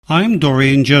I'm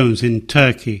Dorian Jones in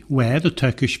Turkey, where the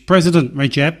Turkish President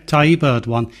Recep Tayyip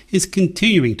Erdogan is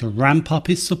continuing to ramp up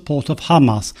his support of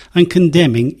Hamas and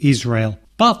condemning Israel.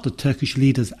 But the Turkish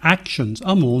leader's actions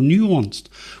are more nuanced,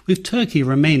 with Turkey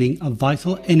remaining a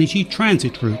vital energy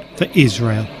transit route for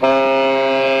Israel.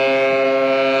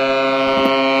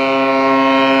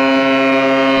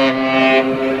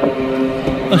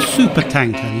 A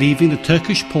supertanker leaving the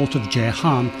Turkish port of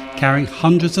Ceyhan carrying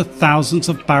hundreds of thousands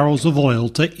of barrels of oil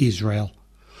to Israel.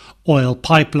 Oil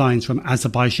pipelines from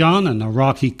Azerbaijan and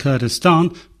Iraqi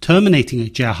Kurdistan terminating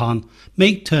at Ceyhan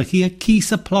make Turkey a key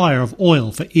supplier of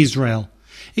oil for Israel,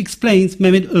 explains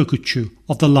Mehmet Ökücü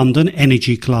of the London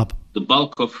Energy Club. The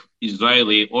bulk of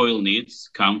Israeli oil needs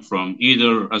come from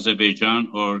either Azerbaijan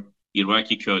or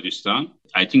Iraqi Kurdistan.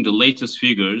 I think the latest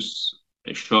figures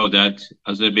show that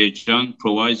Azerbaijan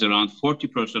provides around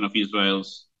 40% of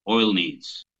Israel's oil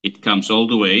needs. It comes all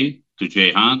the way to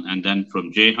Ceyhan, and then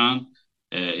from Ceyhan,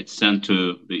 it's sent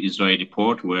to the Israeli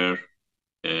port where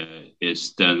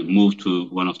it's then moved to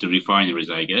one of the refineries,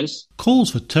 I guess.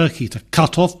 Calls for Turkey to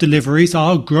cut off deliveries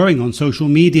are growing on social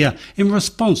media in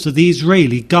response to the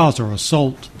Israeli Gaza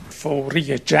assault.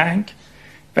 فوری جنگ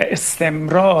و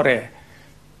استمرار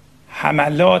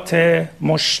حملات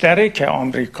مشترک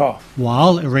آمریکا.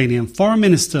 While Iranian Foreign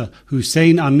Minister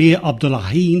Hussein Amir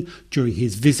Abdullahian, during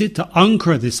his visit to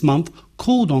Ankara this month,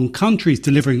 called on countries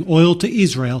delivering oil to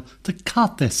Israel to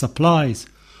cut their supplies,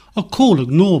 a call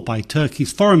ignored by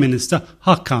Turkey's Foreign Minister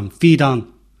Hakan Fidan.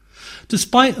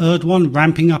 Despite Erdogan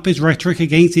ramping up his rhetoric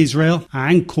against Israel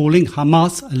and calling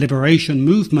Hamas a liberation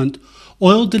movement,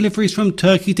 oil deliveries from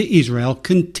Turkey to Israel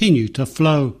continue to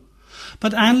flow.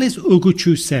 But analyst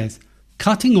Ökücü says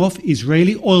cutting off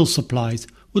Israeli oil supplies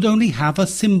would only have a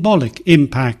symbolic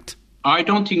impact. I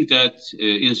don't think that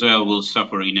Israel will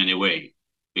suffer in any way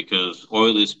because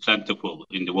oil is plentiful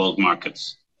in the world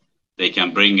markets. They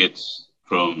can bring it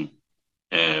from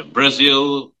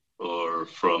Brazil or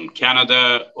from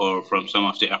Canada or from some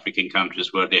of the African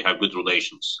countries where they have good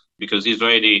relations. Because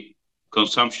Israeli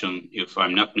consumption, if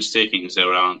I'm not mistaken, is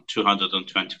around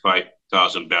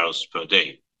 225,000 barrels per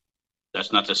day.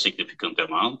 That's not a significant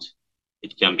amount.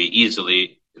 It can be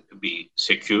easily be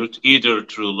secured either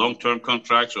through long-term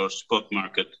contracts or spot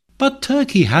market. But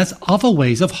Turkey has other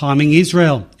ways of harming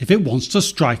Israel if it wants to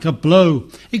strike a blow,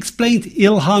 explained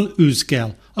İlhan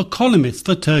Üzgel, a columnist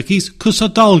for Turkey's Kısa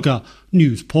Dalga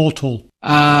news portal.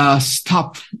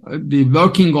 Stop the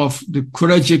working of the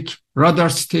Kurajik radar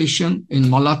station in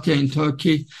Malatya in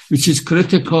Turkey, which is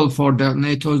critical for the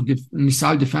NATO's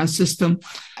missile defense system.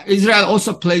 Israel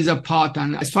also plays a part,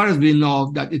 and as far as we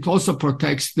know, that it also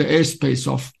protects the airspace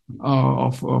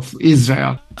of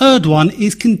Israel. Erdogan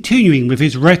is continuing with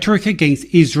his rhetoric against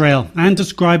Israel and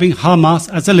describing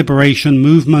Hamas as a liberation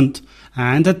movement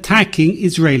and attacking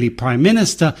Israeli Prime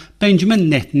Minister Benjamin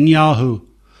Netanyahu.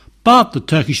 But the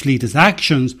Turkish leader's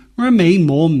actions remain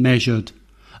more measured.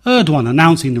 Erdogan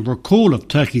announcing the recall of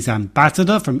Turkey's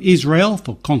ambassador from Israel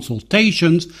for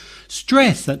consultations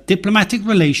stressed that diplomatic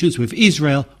relations with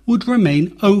Israel would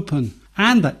remain open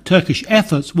and that Turkish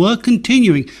efforts were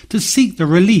continuing to seek the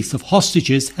release of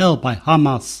hostages held by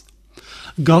Hamas.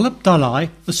 Galip Dalay,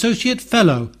 Associate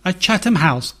Fellow at Chatham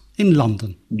House in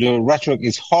London. The rhetoric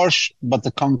is harsh, but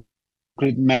the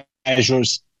concrete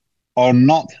measures are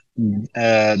not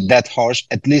that harsh,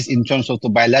 at least in terms of the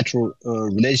bilateral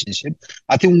relationship.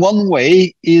 I think one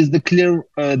way is the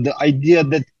idea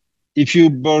that if you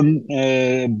burn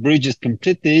bridges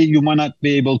completely, you might not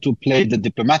be able to play the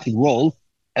diplomatic role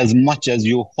as much as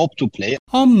you hope to play.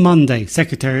 On Monday,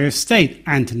 Secretary of State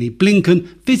Antony Blinken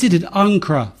visited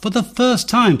Ankara for the first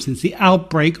time since the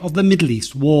outbreak of the Middle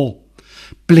East war.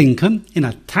 Blinken, in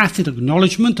a tacit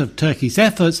acknowledgement of Turkey's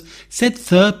efforts, said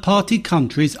third-party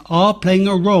countries are playing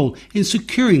a role in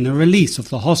securing the release of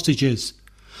the hostages.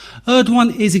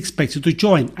 Erdogan is expected to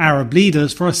join Arab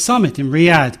leaders for a summit in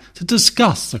Riyadh to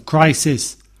discuss the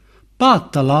crisis.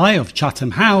 But Dalay of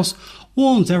Chatham House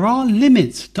warns there are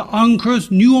limits to Ankara's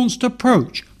nuanced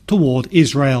approach toward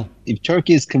Israel. If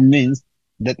Turkey is convinced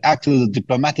that actually the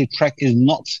diplomatic track is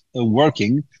not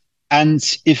working, and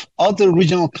if other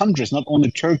regional countries, not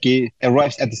only Turkey,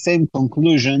 arrives at the same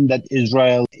conclusion that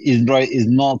Israel is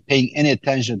not paying any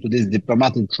attention to this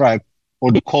diplomatic track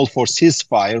or the call for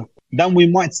ceasefire, then we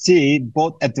might see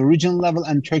both at the regional level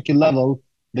and Turkey level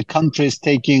the countries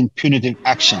taking punitive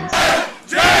actions.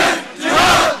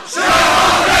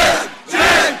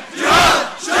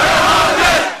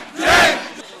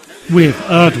 With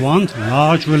Erdogan's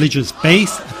large religious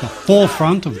base at the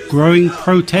forefront of growing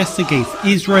protests against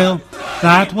Israel,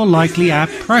 that will likely add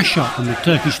pressure on the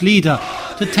Turkish leader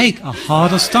to take a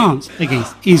harder stance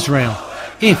against Israel.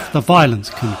 if the violence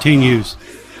continues.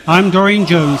 I'm Dorian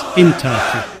Jones in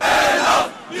Turkey.